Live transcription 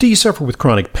Do you suffer with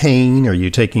chronic pain? Are you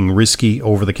taking risky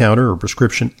over-the-counter or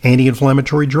prescription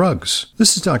anti-inflammatory drugs?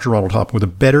 This is Dr. Ronald Hoffman with a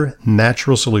better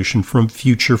natural solution from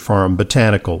Future Farm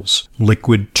Botanicals.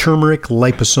 Liquid Turmeric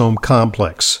Liposome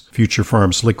Complex. Future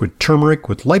Farm's liquid turmeric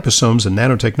with liposomes and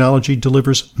nanotechnology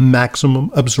delivers maximum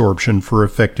absorption for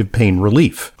effective pain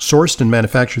relief. Sourced and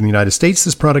manufactured in the United States,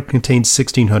 this product contains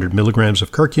 1,600 milligrams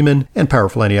of curcumin and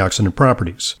powerful antioxidant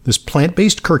properties. This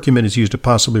plant-based curcumin is used to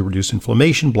possibly reduce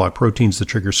inflammation, block proteins that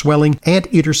trigger swelling, and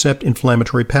intercept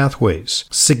inflammatory pathways,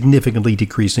 significantly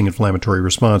decreasing inflammatory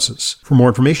responses. For more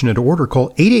information and to order, call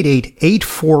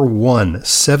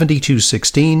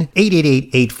 888-841-7216,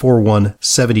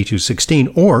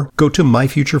 888-841-7216, or go to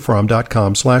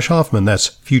myfuturefarm.com/Hoffman. That's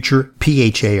future,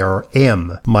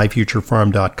 P-H-A-R-M,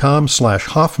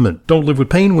 myfuturefarm.com/Hoffman. Don't live with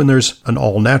pain when there's an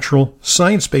all-natural,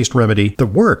 science-based remedy that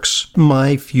works.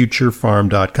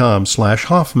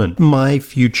 myfuturefarm.com/Hoffman,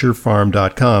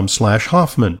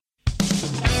 myfuturefarm.com/Hoffman.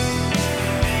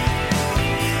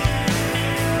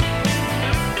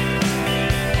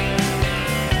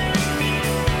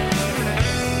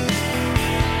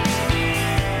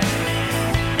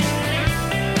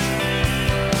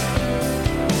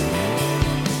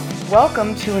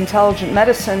 Welcome to Intelligent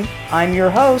Medicine. I'm your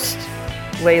host,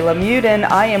 Leyla Muden.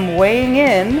 I am weighing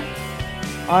in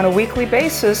on a weekly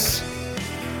basis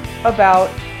about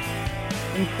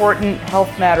important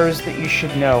health matters that you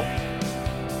should know.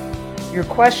 Your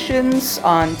questions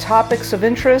on topics of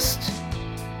interest,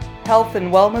 health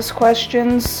and wellness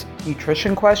questions,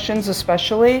 nutrition questions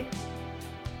especially,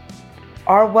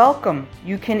 are welcome.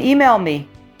 You can email me.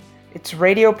 It's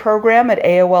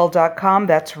radioprogram@aol.com.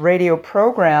 That's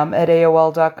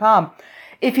radioprogram@aol.com.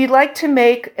 If you'd like to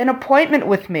make an appointment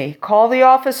with me, call the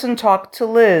office and talk to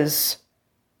Liz.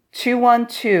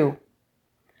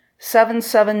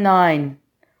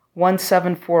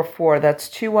 212-779-1744. That's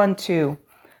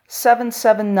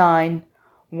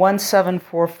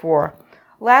 212-779-1744.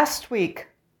 Last week,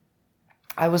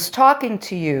 I was talking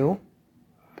to you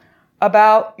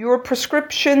about your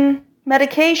prescription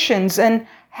medications and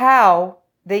how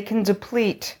they can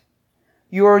deplete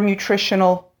your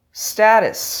nutritional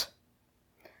status.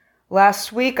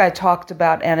 Last week, I talked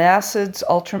about antacids,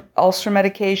 ulcer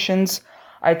medications.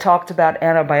 I talked about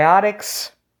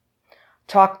antibiotics,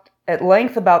 talked at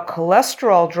length about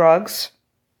cholesterol drugs,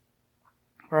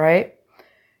 right?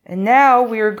 And now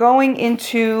we are going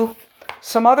into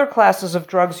some other classes of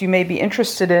drugs you may be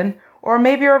interested in, or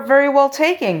maybe are very well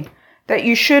taking, that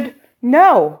you should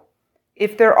know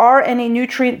if there are any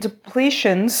nutrient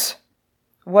depletions,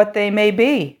 what they may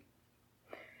be.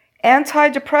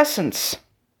 Antidepressants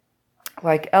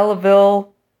like Elavil,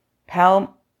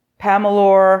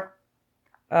 Pamelor,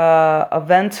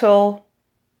 Aventil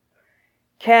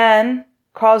can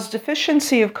cause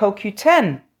deficiency of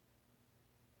CoQ10.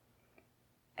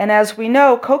 And as we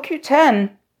know,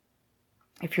 CoQ10,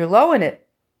 if you're low in it,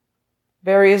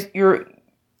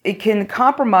 it can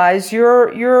compromise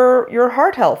your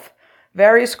heart health.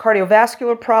 Various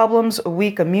cardiovascular problems, a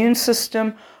weak immune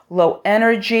system, low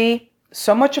energy.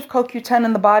 So much of CoQ10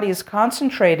 in the body is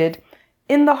concentrated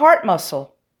in the heart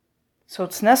muscle. So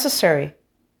it's necessary.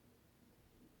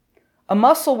 A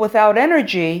muscle without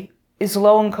energy is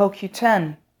low in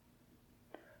CoQ10.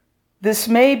 This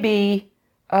may be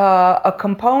a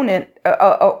component,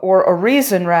 or a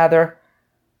reason rather,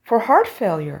 for heart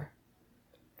failure,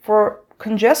 for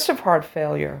congestive heart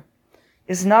failure,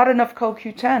 is not enough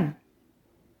CoQ10.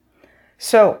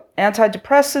 So,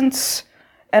 antidepressants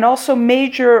and also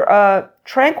major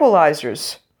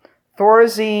tranquilizers,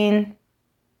 Thorazine,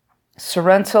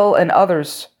 Serentil, and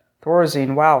others.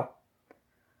 Thorazine, wow.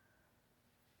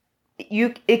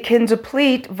 It can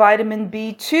deplete vitamin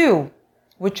B2,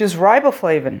 which is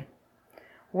riboflavin.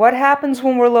 What happens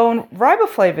when we're low in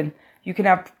riboflavin? You can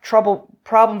have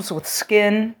problems with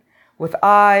skin, with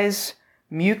eyes,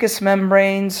 mucous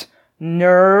membranes,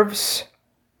 nerves.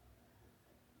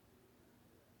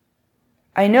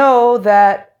 I know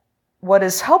that what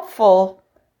is helpful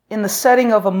in the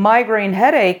setting of a migraine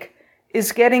headache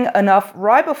is getting enough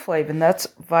riboflavin. That's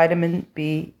vitamin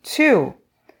B2.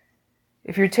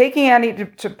 If you're taking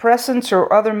antidepressants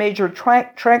or other major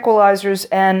tranquilizers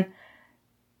and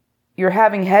you're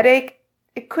having headache,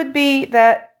 it could be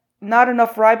that not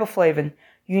enough riboflavin.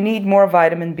 You need more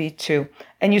vitamin B2.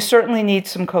 And you certainly need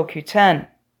some CoQ10.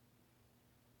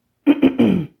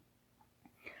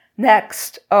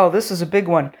 Next, this is a big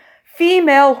one.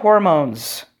 Female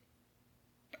hormones.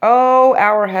 Oh,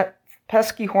 our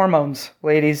pesky hormones,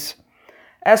 ladies.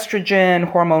 Estrogen,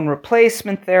 hormone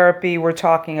replacement therapy, we're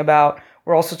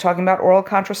also talking about oral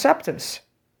contraceptives.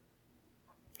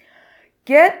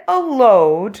 Get a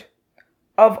load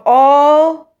of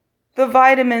all the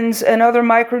vitamins and other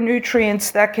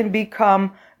micronutrients that can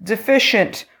become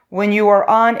deficient when you are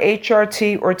on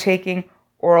HRT or taking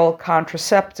oral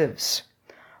contraceptives.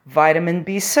 Vitamin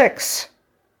B6,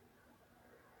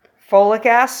 folic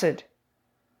acid,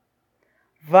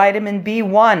 vitamin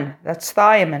B1, that's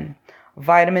thiamine,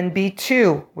 vitamin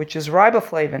B2, which is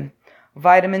riboflavin,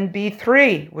 vitamin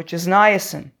B3, which is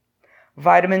niacin,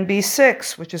 vitamin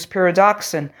B6, which is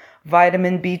pyridoxine,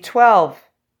 vitamin B12,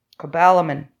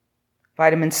 cobalamin,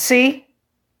 vitamin C,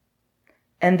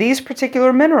 and these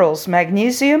particular minerals,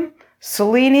 magnesium,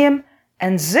 selenium,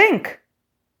 and zinc.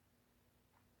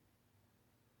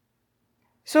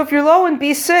 So if you're low in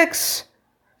B6,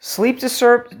 sleep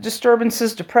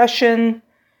disturbances, depression,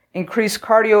 increased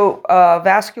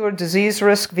cardiovascular disease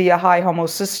risk via high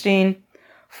homocysteine.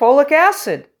 Folic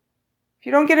acid. If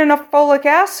you don't get enough folic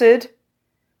acid,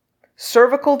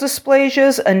 cervical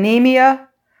dysplasias, anemia,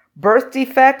 birth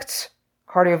defects,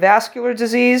 cardiovascular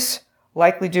disease,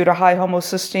 likely due to high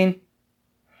homocysteine.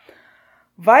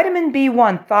 Vitamin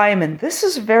B1, thiamine. This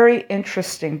is very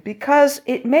interesting because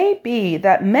it may be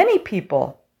that many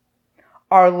people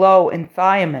are low in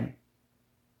thiamine.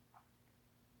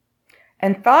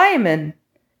 And thiamine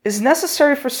is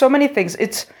necessary for so many things.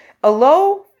 It's a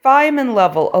low thiamine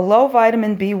level, a low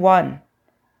vitamin B1.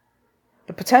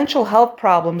 The potential health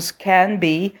problems can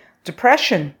be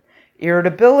depression,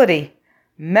 irritability,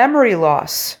 memory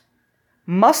loss,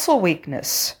 muscle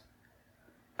weakness,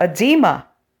 edema.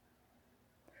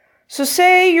 So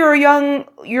say you're a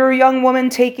young woman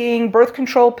taking birth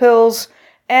control pills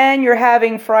and you're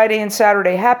having Friday and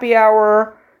Saturday happy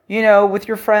hour, with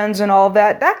your friends and all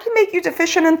that. That can make you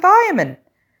deficient in thiamine.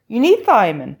 You need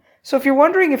thiamine. So if you're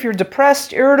wondering if you're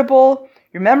depressed, irritable,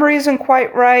 your memory isn't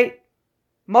quite right,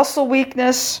 muscle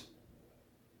weakness,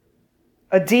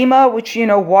 edema, which,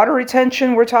 water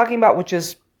retention we're talking about, which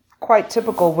is quite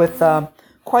typical with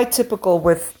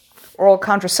oral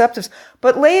contraceptives.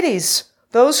 But ladies,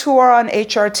 those who are on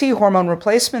HRT, hormone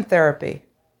replacement therapy,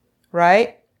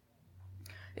 right?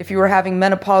 If you are having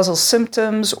menopausal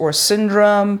symptoms or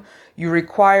syndrome, you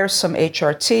require some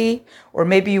HRT, or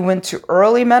maybe you went to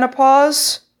early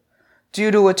menopause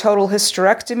due to a total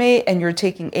hysterectomy and you're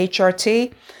taking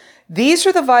HRT, these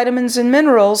are the vitamins and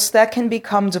minerals that can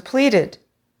become depleted.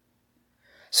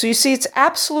 So you see, it's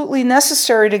absolutely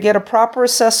necessary to get a proper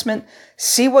assessment,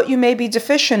 see what you may be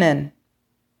deficient in.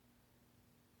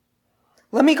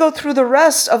 Let me go through the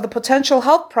rest of the potential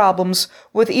health problems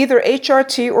with either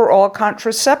HRT or oral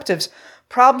contraceptives.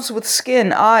 Problems with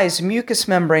skin, eyes, mucous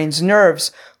membranes,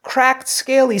 nerves, cracked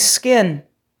scaly skin,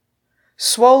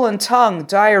 swollen tongue,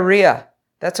 diarrhea.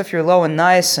 That's if you're low in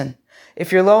niacin.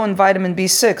 If you're low in vitamin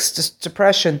B6,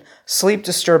 depression, sleep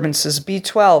disturbances,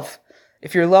 B12.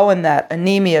 If you're low in that,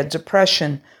 anemia,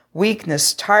 depression,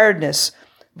 weakness, tiredness.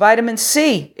 Vitamin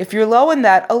C, if you're low in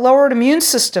that, a lowered immune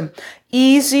system,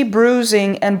 easy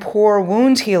bruising and poor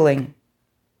wound healing.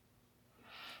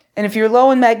 And if you're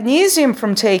low in magnesium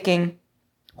from taking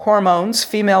hormones,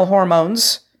 female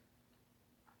hormones,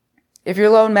 if you're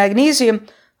low in magnesium,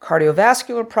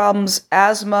 cardiovascular problems,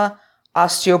 asthma,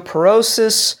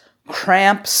 osteoporosis,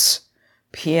 cramps,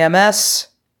 PMS.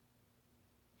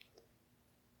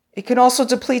 It can also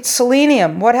deplete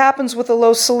selenium. What happens with a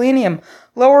low selenium?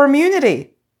 Lower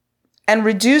immunity and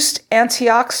reduced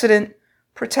antioxidant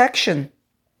protection.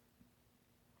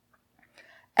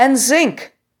 And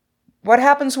zinc. What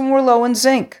happens when we're low in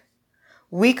zinc?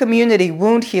 Weak immunity,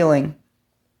 wound healing.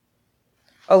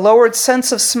 A lowered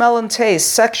sense of smell and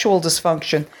taste, sexual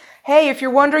dysfunction. Hey, if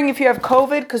you're wondering if you have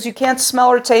COVID because you can't smell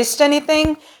or taste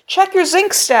anything, check your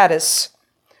zinc status.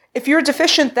 If you're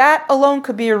deficient, that alone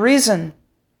could be a reason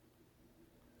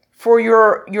for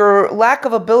your lack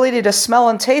of ability to smell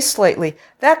and taste lately.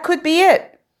 That could be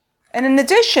it. And in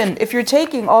addition, if you're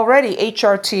taking already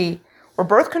HRT or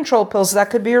birth control pills,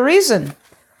 that could be a reason.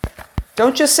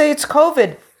 Don't just say it's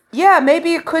COVID. Yeah,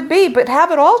 maybe it could be, but have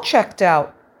it all checked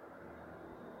out.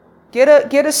 Get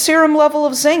a serum level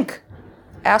of zinc.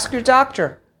 Ask your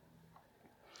doctor.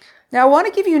 Now, I want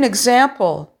to give you an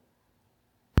example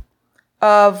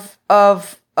of a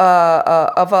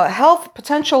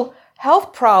potential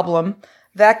health problem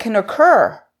that can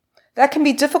occur, that can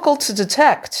be difficult to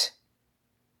detect.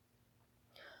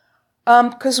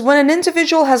 Because when an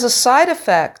individual has a side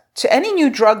effect to any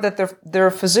new drug that their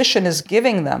physician is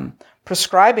giving them,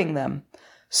 prescribing them,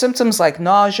 symptoms like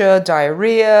nausea,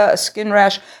 diarrhea, a skin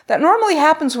rash, that normally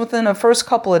happens within the first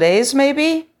couple of days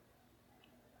maybe.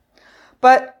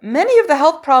 But many of the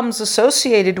health problems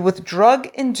associated with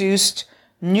drug-induced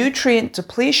nutrient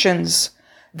depletions,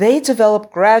 they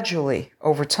develop gradually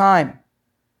over time.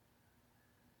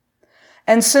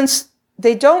 And since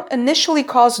they don't initially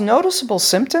cause noticeable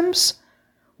symptoms,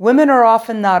 women are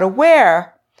often not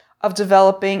aware of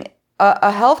developing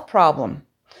a health problem.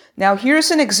 Now,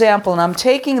 here's an example, and I'm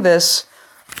taking this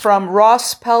from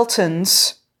Ross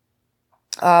Pelton's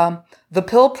The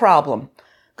Pill Problem.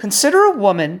 Consider a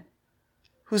woman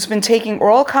who's been taking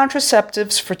oral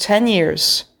contraceptives for 10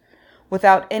 years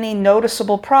without any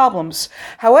noticeable problems.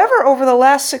 However, over the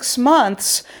last 6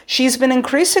 months, she's been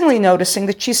increasingly noticing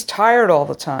that she's tired all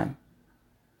the time.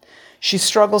 She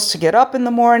struggles to get up in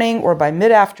the morning, or by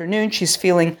mid-afternoon, she's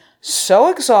feeling so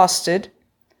exhausted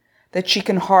that she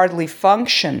can hardly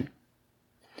function.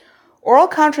 Oral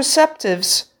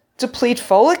contraceptives deplete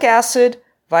folic acid,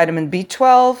 vitamin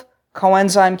B12,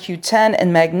 coenzyme Q10,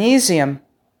 and magnesium,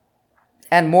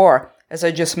 and more, as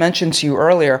I just mentioned to you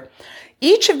earlier.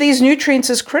 Each of these nutrients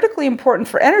is critically important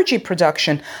for energy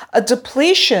production. A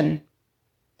depletion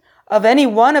of any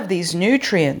one of these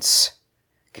nutrients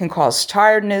can cause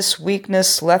tiredness,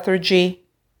 weakness, lethargy,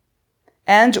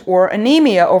 and or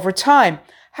anemia over time.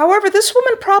 However, this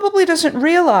woman probably doesn't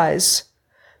realize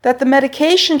that the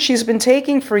medication she's been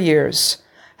taking for years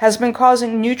has been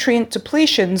causing nutrient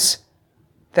depletions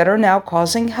that are now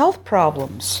causing health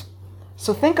problems.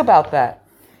 So think about that.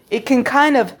 It can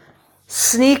kind of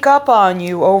sneak up on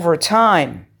you over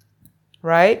time,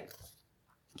 right?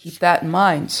 Keep that in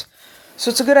mind.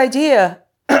 So it's a good idea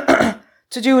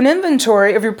to do an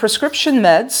inventory of your prescription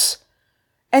meds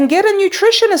and get a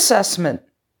nutrition assessment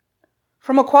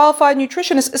from a qualified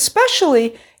nutritionist,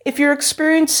 especially if you're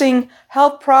experiencing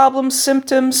health problems,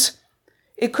 symptoms.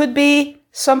 It could be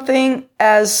something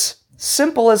as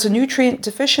simple as a nutrient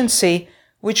deficiency,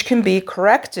 which can be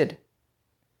corrected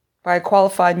by a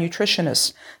qualified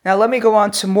nutritionist. Now let me go on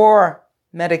to more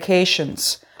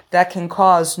medications that can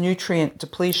cause nutrient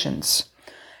depletions.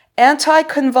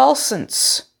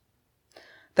 Anticonvulsants.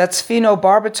 That's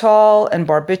phenobarbital and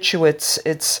barbiturates.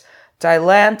 It's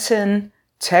Dilantin,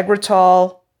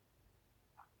 Tegretol,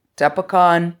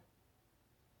 Depletion.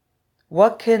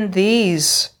 What can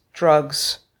these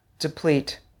drugs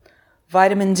deplete?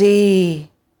 Vitamin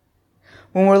D.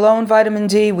 When we're low in vitamin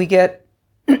D, we get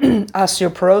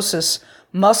osteoporosis,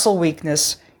 muscle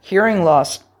weakness, hearing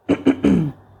loss.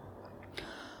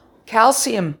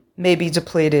 Calcium may be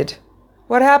depleted.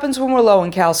 What happens when we're low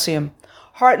in calcium?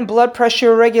 Heart and blood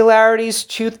pressure irregularities,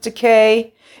 tooth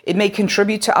decay. It may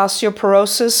contribute to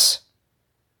osteoporosis.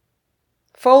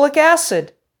 Folic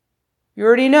acid. You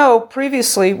already know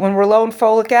previously when we're low in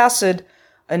folic acid,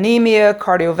 anemia,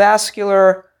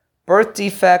 cardiovascular, birth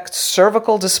defects,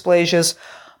 cervical dysplasias.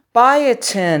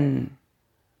 Biotin.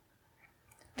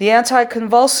 The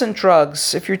anticonvulsant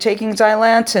drugs, if you're taking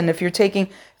Dilantin, if you're taking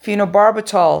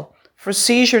phenobarbital for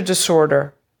seizure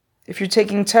disorder, if you're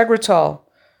taking Tegretol.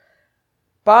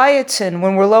 Biotin,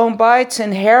 when we're low in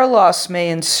biotin, hair loss may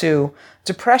ensue,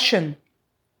 depression,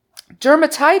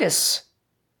 dermatitis,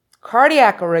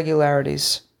 cardiac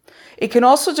irregularities. It can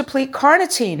also deplete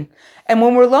carnitine. And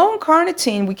when we're low in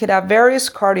carnitine, we could have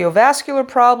various cardiovascular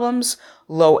problems,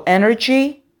 low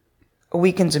energy, a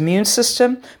weakened immune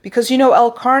system, because you know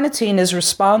L-carnitine is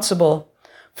responsible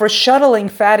for shuttling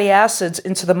fatty acids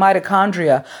into the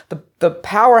mitochondria, the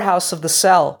powerhouse of the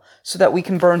cell, so that we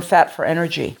can burn fat for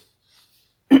energy.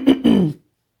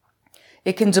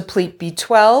 It can deplete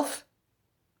B12.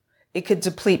 It could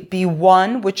deplete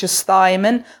B1, which is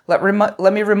thiamine.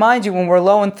 Let me remind you, when we're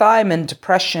low in thiamine,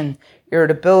 depression,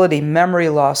 irritability, memory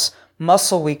loss,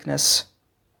 muscle weakness.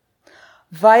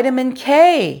 Vitamin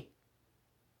K.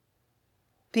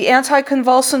 The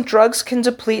anticonvulsant drugs can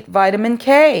deplete vitamin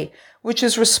K, which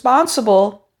is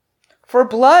responsible for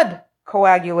blood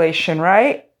coagulation,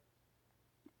 right?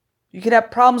 You could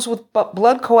have problems with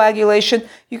blood coagulation.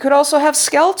 You could also have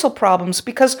skeletal problems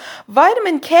because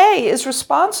vitamin K is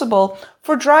responsible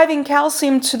for driving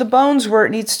calcium to the bones where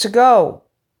it needs to go.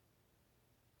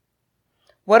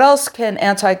 What else can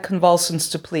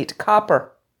anticonvulsants deplete?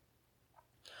 Copper.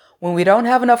 When we don't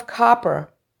have enough copper,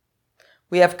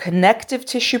 we have connective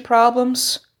tissue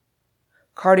problems,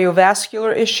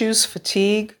 cardiovascular issues,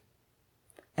 fatigue,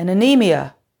 and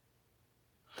anemia.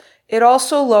 It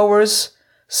also lowers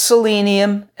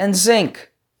selenium and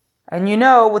zinc. And you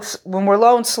know, when we're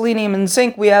low in selenium and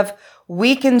zinc, we have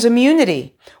weakened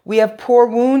immunity. We have poor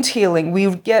wound healing.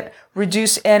 We get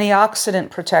reduced antioxidant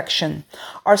protection.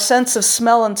 Our sense of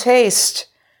smell and taste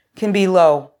can be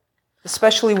low,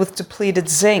 especially with depleted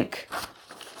zinc.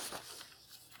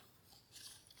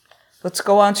 Let's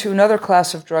go on to another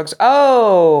class of drugs.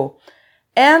 Oh,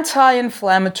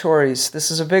 anti-inflammatories. This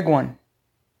is a big one.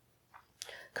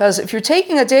 Because if you're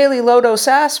taking a daily low-dose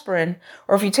aspirin,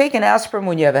 or if you take an aspirin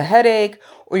when you have a headache,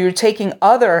 or you're taking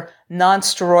other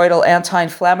non-steroidal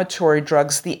anti-inflammatory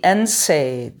drugs, the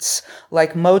NSAIDs,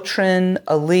 like Motrin,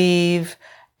 Aleve,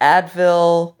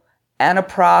 Advil,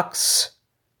 Anaprox,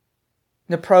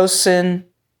 Naproxen,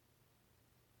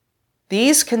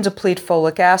 these can deplete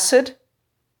folic acid,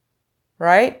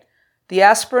 right? The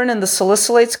aspirin and the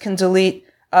salicylates can deplete,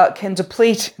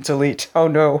 oh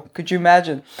no, could you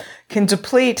imagine? Can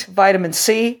deplete vitamin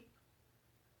C,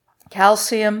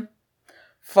 calcium,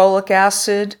 folic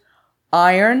acid,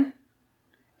 iron,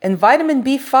 and vitamin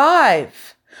B5.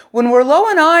 When we're low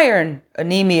in iron,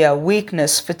 anemia,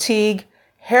 weakness, fatigue,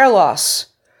 hair loss,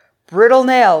 brittle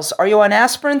nails. Are you on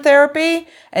aspirin therapy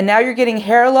and now you're getting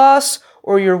hair loss,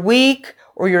 or you're weak,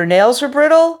 or your nails are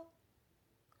brittle?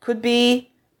 Could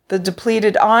be the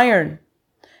depleted iron.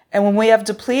 And when we have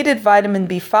depleted vitamin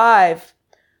B5,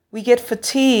 we get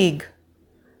fatigue,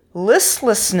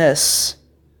 listlessness,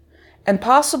 and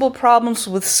possible problems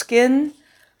with skin,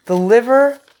 the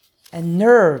liver, and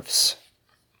nerves.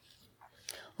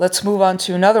 Let's move on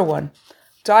to another one.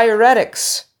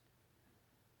 Diuretics.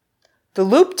 The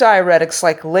loop diuretics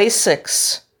like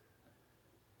Lasix,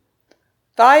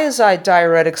 thiazide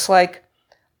diuretics like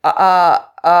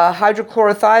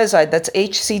hydrochlorothiazide, that's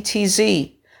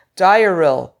HCTZ,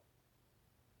 Diuril.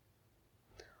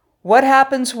 What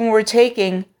happens when we're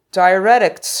taking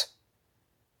diuretics?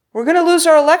 We're going to lose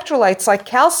our electrolytes like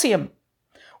calcium.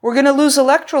 We're going to lose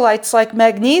electrolytes like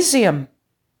magnesium.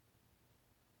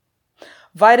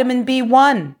 Vitamin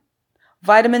B1,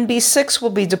 vitamin B6 will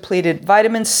be depleted.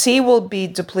 Vitamin C will be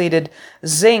depleted.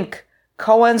 Zinc,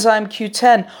 coenzyme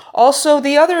Q10. Also,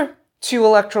 the other two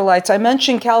electrolytes, I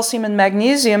mentioned calcium and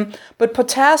magnesium, but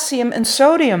potassium and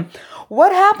sodium.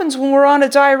 What happens when we're on a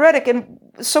diuretic? And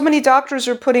so many doctors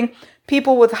are putting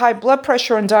people with high blood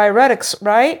pressure on diuretics,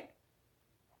 right?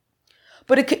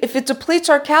 But if it depletes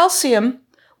our calcium,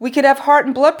 we could have heart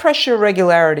and blood pressure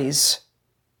irregularities.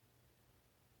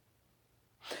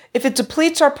 If it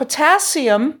depletes our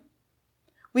potassium,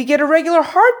 we get irregular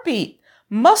heartbeat,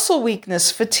 muscle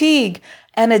weakness, fatigue,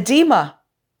 and edema.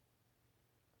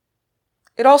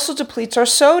 It also depletes our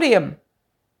sodium.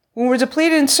 When we're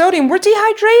depleted in sodium, we're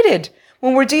dehydrated.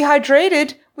 When we're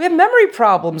dehydrated, we have memory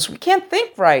problems. We can't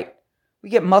think right. We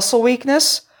get muscle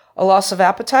weakness, a loss of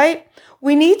appetite.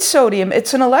 We need sodium.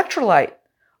 It's an electrolyte,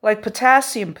 like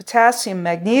potassium,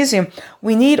 magnesium.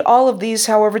 We need all of these,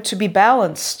 however, to be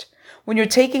balanced. When you're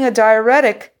taking a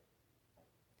diuretic,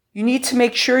 you need to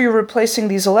make sure you're replacing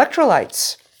these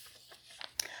electrolytes.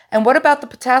 And what about the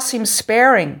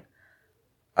potassium-sparing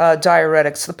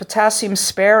diuretics? The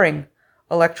potassium-sparing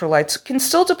electrolytes can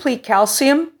still deplete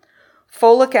calcium,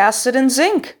 folic acid, and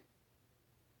zinc.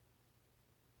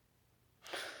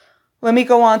 Let me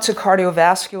go on to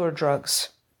cardiovascular drugs.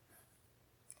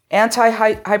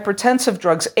 Antihypertensive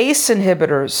drugs, ACE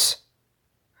inhibitors,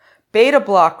 beta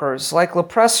blockers like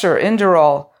Lipressor,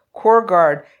 Inderol,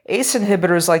 Corgard, ACE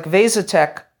inhibitors like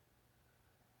Vasotec,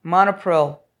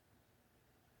 Monopril.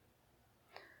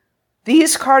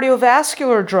 These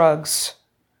cardiovascular drugs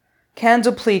can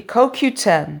deplete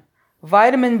CoQ10,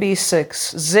 vitamin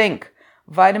B6, zinc,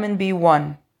 vitamin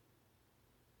B1.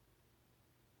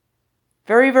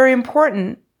 Very, very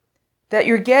important that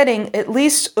you're getting at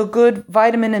least a good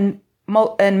vitamin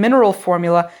and mineral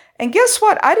formula. And guess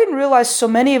what? I didn't realize so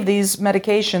many of these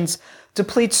medications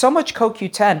deplete so much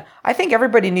CoQ10. I think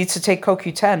everybody needs to take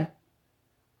CoQ10.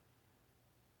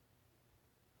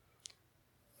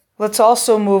 Let's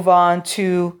also move on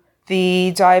to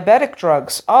the diabetic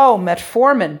drugs. Oh,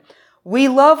 metformin. We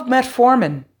love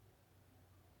metformin.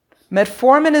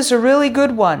 Metformin is a really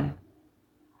good one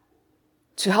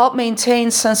to help maintain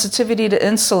sensitivity to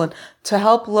insulin, to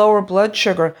help lower blood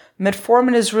sugar.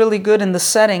 Metformin is really good in the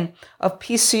setting of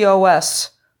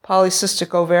PCOS,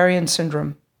 polycystic ovarian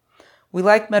syndrome. We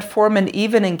like metformin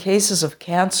even in cases of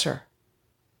cancer.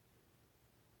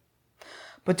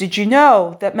 But did you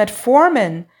know that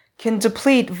metformin can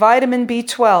deplete vitamin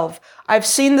B12? I've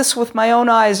seen this with my own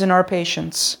eyes in our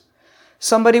patients.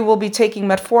 Somebody will be taking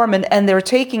metformin and they're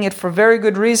taking it for very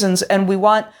good reasons, and we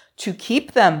want to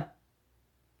keep them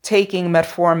taking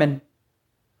metformin.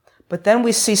 But then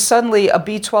we see suddenly a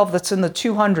B12 that's in the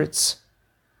 200s,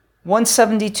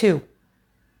 172.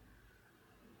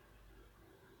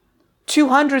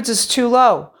 200s is too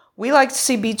low. We like to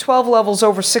see B12 levels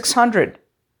over 600.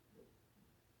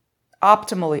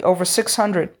 Optimally, over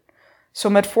 600.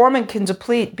 So metformin can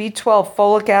deplete B12,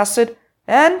 folic acid,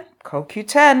 and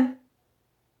CoQ10.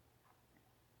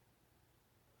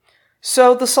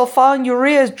 So the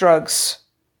sulfonylurea drugs,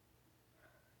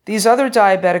 these other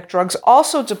diabetic drugs,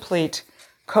 also deplete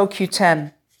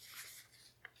CoQ10.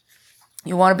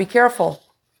 You want to be careful.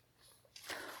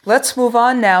 Let's move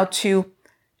on now to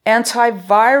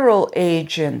antiviral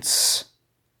agents.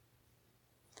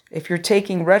 If you're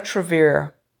taking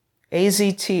Retrovir,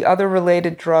 AZT, other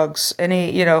related drugs,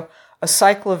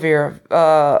 acyclovir,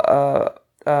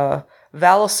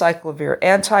 valacyclovir,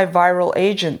 antiviral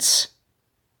agents,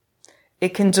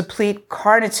 it can deplete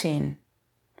carnitine.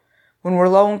 When we're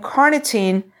low in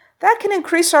carnitine, that can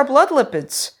increase our blood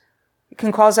lipids. It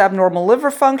can cause abnormal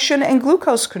liver function and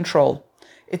glucose control.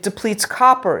 It depletes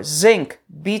copper, zinc,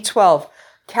 B12,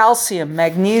 calcium,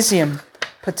 magnesium,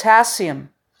 potassium.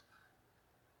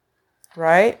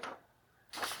 Right?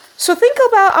 So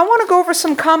I want to go over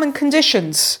some common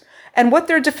conditions and what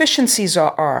their deficiencies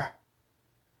are.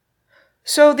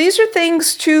 So these are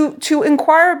things to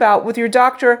inquire about with your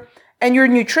doctor and your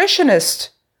nutritionist,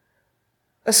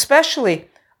 especially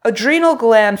adrenal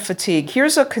gland fatigue.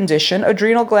 Here's a condition,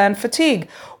 adrenal gland fatigue.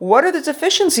 What are the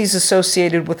deficiencies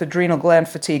associated with adrenal gland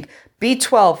fatigue?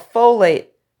 B12, folate,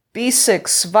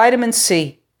 B6, vitamin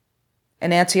C,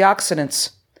 and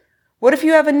antioxidants. What if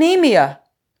you have anemia?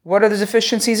 What are the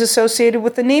deficiencies associated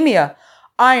with anemia?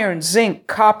 Iron, zinc,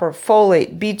 copper,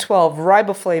 folate, B12,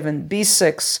 riboflavin,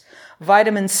 B6,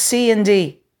 vitamin C and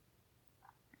D.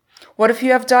 What if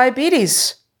you have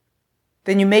diabetes?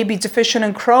 Then you may be deficient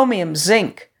in chromium,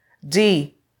 zinc,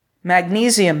 D,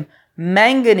 magnesium,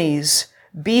 manganese,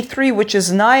 B3, which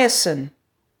is niacin.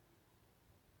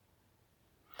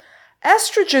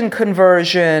 Estrogen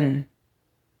conversion.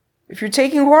 If you're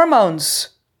taking hormones,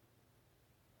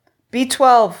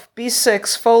 B12,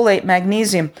 B6, folate,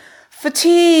 magnesium.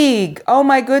 Fatigue. Oh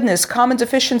my goodness. Common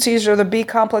deficiencies are the B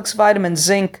complex vitamins,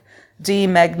 zinc, D,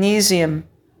 magnesium,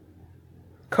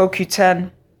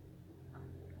 CoQ10.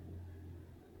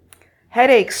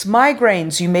 Headaches,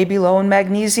 migraines. You may be low in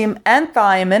magnesium and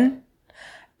thiamine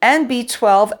and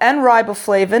B12 and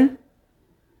riboflavin.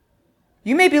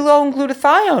 You may be low in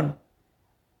glutathione.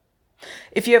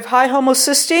 If you have high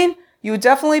homocysteine, you would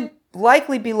definitely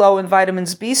likely be low in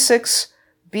vitamins B6,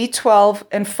 B12,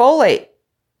 and folate.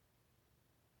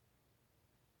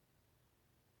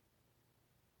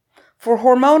 For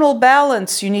hormonal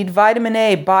balance, you need vitamin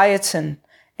A, biotin,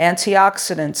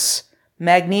 antioxidants,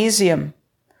 magnesium,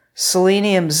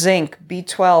 selenium, zinc,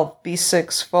 B12,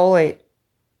 B6, folate.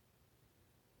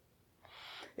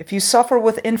 If you suffer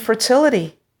with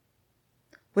infertility,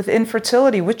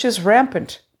 which is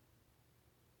rampant,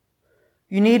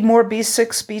 you need more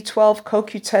B6, B12,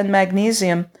 CoQ10,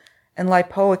 magnesium, and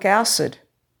lipoic acid.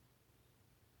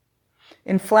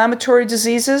 Inflammatory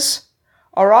diseases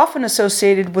are often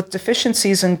associated with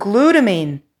deficiencies in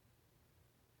glutamine,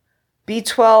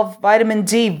 B12, vitamin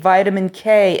D, vitamin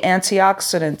K,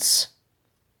 antioxidants.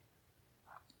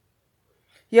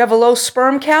 You have a low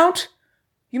sperm count?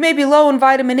 You may be low in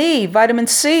vitamin E, vitamin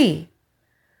C,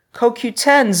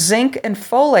 CoQ10, zinc, and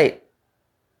folate.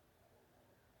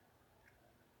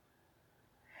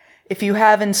 If you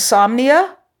have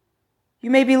insomnia, you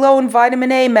may be low in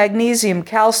vitamin A, magnesium,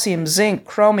 calcium, zinc,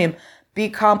 chromium, B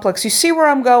complex. You see where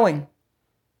I'm going.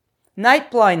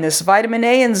 Night blindness, vitamin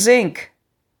A and zinc.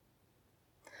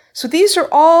 So these are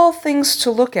all things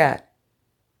to look at.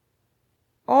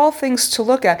 All things to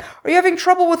look at. Are you having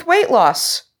trouble with weight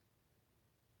loss?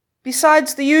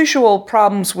 Besides the usual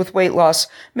problems with weight loss,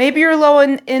 maybe you're low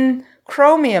in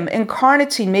chromium, in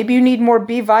carnitine. Maybe you need more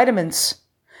B vitamins.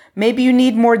 Maybe you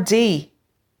need more D.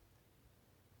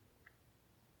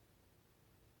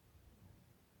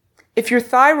 If your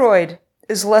thyroid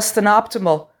is less than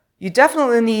optimal, you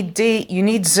definitely need D, you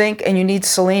need zinc, and you need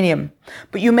selenium.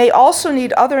 But you may also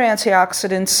need other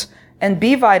antioxidants and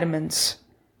B vitamins,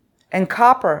 and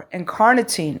copper, and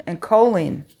carnitine, and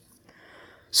choline.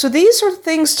 So these are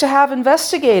things to have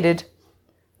investigated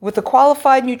with a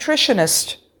qualified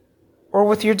nutritionist or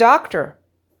with your doctor.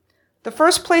 The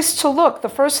first place to look, the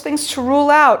first things to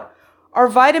rule out are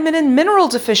vitamin and mineral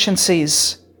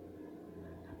deficiencies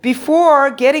before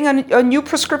getting a new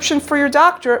prescription from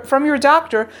your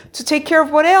doctor to take care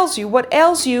of what ails you. What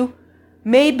ails you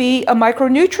may be a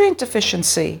micronutrient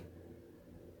deficiency.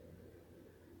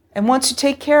 And once you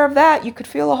take care of that, you could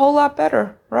feel a whole lot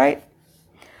better, right?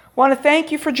 I want to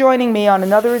thank you for joining me on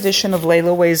another edition of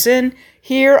Leyla Weighs In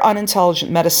here on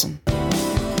Intelligent Medicine.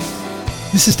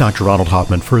 This is Dr. Ronald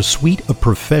Hoffman for a suite of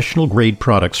professional-grade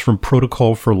products from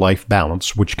Protocol for Life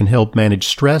Balance, which can help manage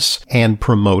stress and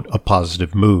promote a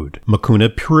positive mood.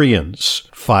 Mucuna pruriens,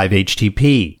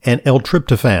 5-HTP, and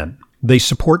L-tryptophan. They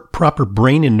support proper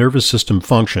brain and nervous system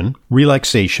function,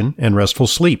 relaxation, and restful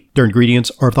sleep. Their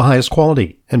ingredients are of the highest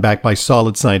quality and backed by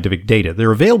solid scientific data.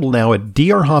 They're available now at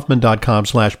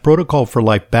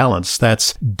drhoffman.com/protocol-for-life-balance.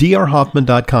 That's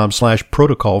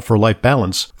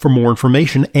drhoffman.com/protocol-for-life-balance for more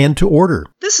information and to order.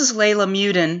 This is Leyla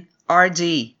Muden,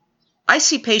 RD. I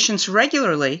see patients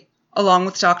regularly, along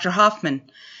with Dr. Hoffman.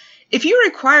 If you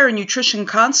require a nutrition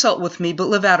consult with me but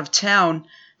live out of town,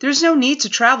 there's no need to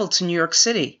travel to New York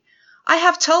City. I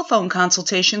have telephone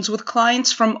consultations with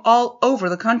clients from all over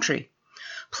the country.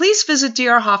 Please visit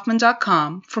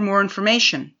drhoffman.com for more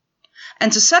information.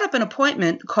 And to set up an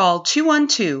appointment, call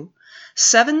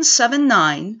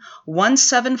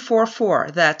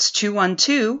 212-779-1744. That's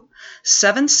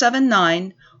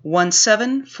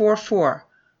 212-779-1744.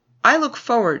 I look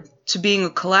forward to being a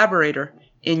collaborator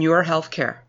in your healthcare.